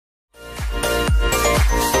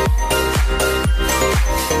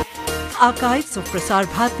Archives of Prasar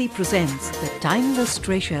Bharati presents the timeless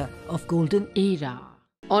treasure of Golden Era.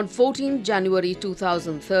 On 14 January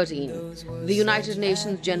 2013, the United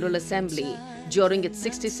Nations General Assembly, during its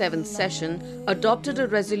 67th session, adopted a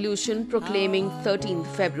resolution proclaiming 13th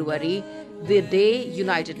February, the day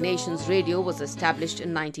United Nations Radio was established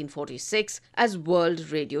in 1946 as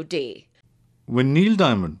World Radio Day. When Neil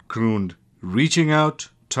Diamond crooned, "Reaching out,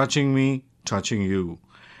 touching me, touching you,"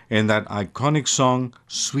 in that iconic song,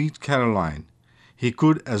 Sweet Caroline, he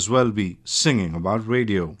could as well be singing about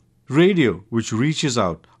radio. Radio, which reaches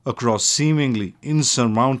out across seemingly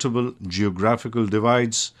insurmountable geographical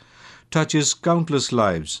divides, touches countless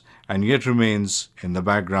lives and yet remains in the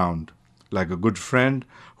background, like a good friend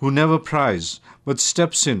who never pries but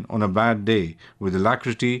steps in on a bad day with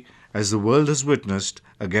alacrity, as the world has witnessed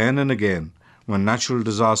again and again when natural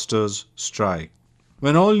disasters strike.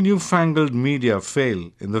 When all newfangled media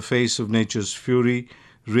fail in the face of nature's fury,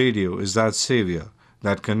 radio is that savior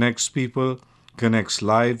that connects people, connects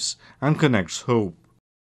lives, and connects hope.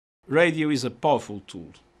 Radio is a powerful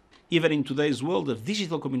tool. Even in today's world of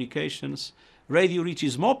digital communications, radio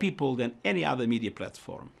reaches more people than any other media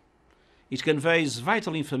platform. It conveys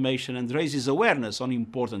vital information and raises awareness on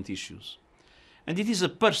important issues. And it is a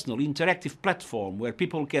personal, interactive platform where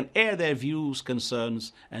people can air their views,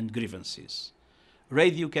 concerns, and grievances.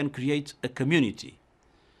 Radio can create a community.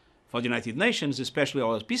 For the United Nations, especially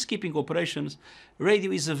our peacekeeping operations,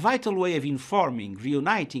 radio is a vital way of informing,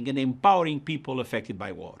 reuniting, and empowering people affected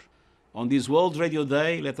by war. On this World Radio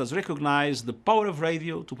Day, let us recognize the power of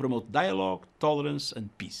radio to promote dialogue, tolerance, and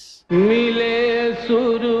peace. मिले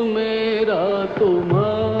सुर मेरा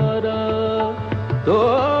तुम्हारा तो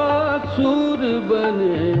सुर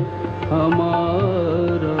बने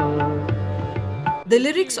हमारा. The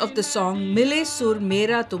lyrics of the song Mile Sur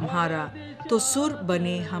Mera Tumhara To Sur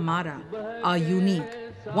Bane Hamara are unique.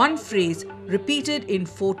 One phrase repeated in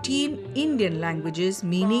 14 Indian languages,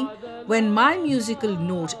 meaning when my musical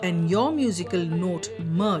note and your musical note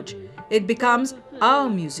merge, it becomes our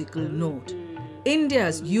musical note.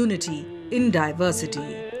 India's unity in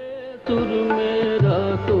diversity. सुर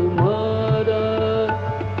मेरा तुम्हारा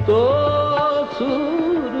तो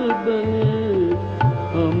सुर बने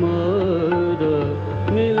हमारा.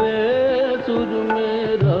 मिले सुर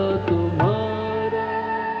मेरा तुम्हारा.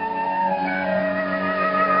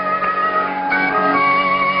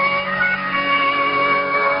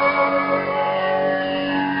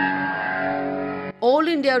 All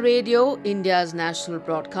India Radio, India's national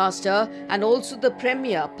broadcaster and also the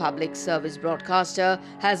premier public service broadcaster,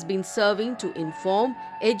 has been serving to inform,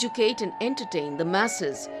 educate and entertain the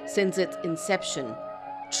masses since its inception,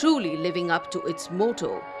 truly living up to its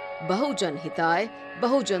motto, Bahujan Hitai,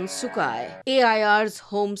 Bahujan Sukhai. AIR's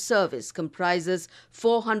home service comprises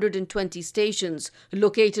 420 stations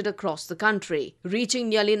located across the country, reaching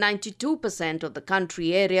nearly 92% of the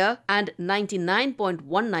country area and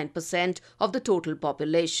 99.19% of the total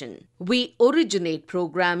population. We originate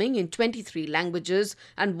programming in 23 languages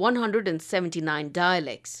and 179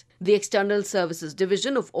 dialects. The External Services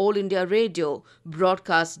Division of All India Radio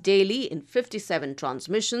broadcasts daily in 57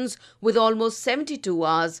 transmissions with almost 72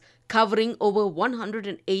 hours, covering over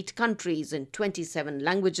 108 countries in 27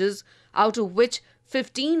 languages, out of which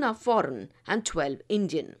 15 are foreign and 12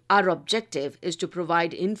 Indian. Our objective is to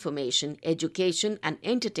provide information, education and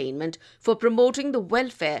entertainment for promoting the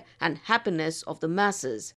welfare and happiness of the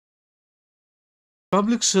masses.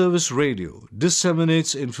 Public service radio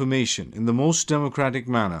disseminates information in the most democratic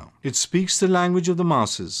manner. It speaks the language of the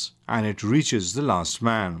masses and it reaches the last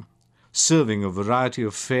man, serving a variety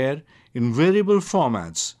of fair, invariable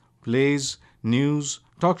formats: plays, news,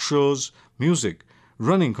 talk shows, music,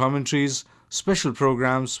 running commentaries, special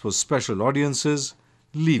programs for special audiences,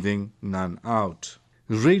 leaving none out.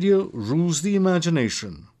 Radio rules the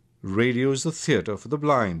imagination. Radio is the theatre for the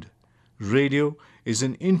blind. Radio is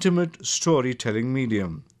an intimate storytelling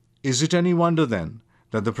medium. Is it any wonder then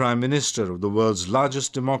that the Prime Minister of the world's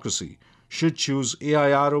largest democracy should choose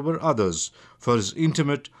AIR over others for his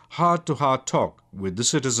intimate heart-to-heart talk with the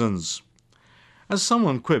citizens? As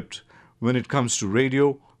someone quipped, when it comes to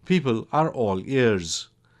radio, people are all ears.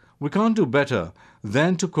 We can't do better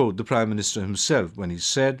than to quote the Prime Minister himself when he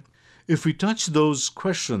said, "If we touch those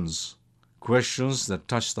questions that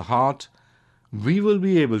touch the heart, we will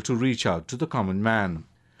be able to reach out to the common man."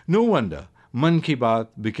 No wonder Mann Ki Baat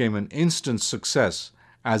became an instant success,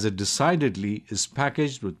 as it decidedly is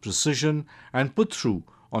packaged with precision and put through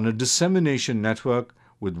on a dissemination network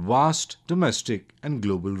with vast domestic and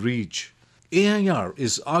global reach. AIR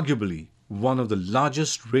is arguably one of the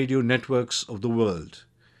largest radio networks of the world.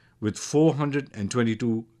 With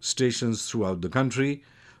 422 stations throughout the country,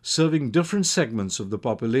 serving different segments of the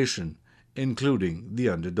population, including the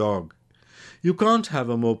underdog. You can't have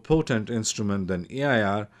a more potent instrument than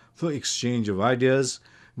AIR for exchange of ideas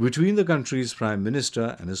between the country's Prime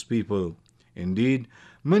Minister and his people. Indeed,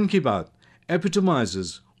 Mann Ki Baat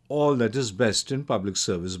epitomizes all that is best in public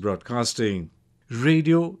service broadcasting.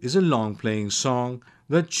 Radio is a long-playing song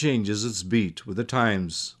that changes its beat with the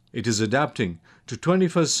times. It is adapting to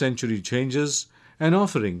 21st century changes and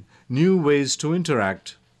offering new ways to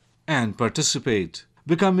interact and participate,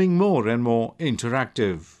 becoming more and more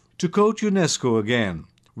interactive. To quote UNESCO again,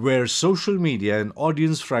 where social media and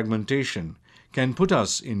audience fragmentation can put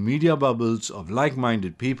us in media bubbles of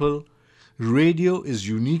like-minded people, radio is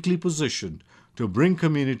uniquely positioned to bring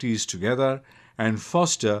communities together and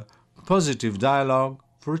foster positive dialogue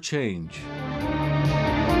for change.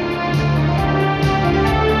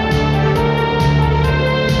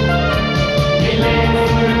 मिले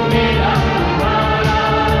सुर मेरा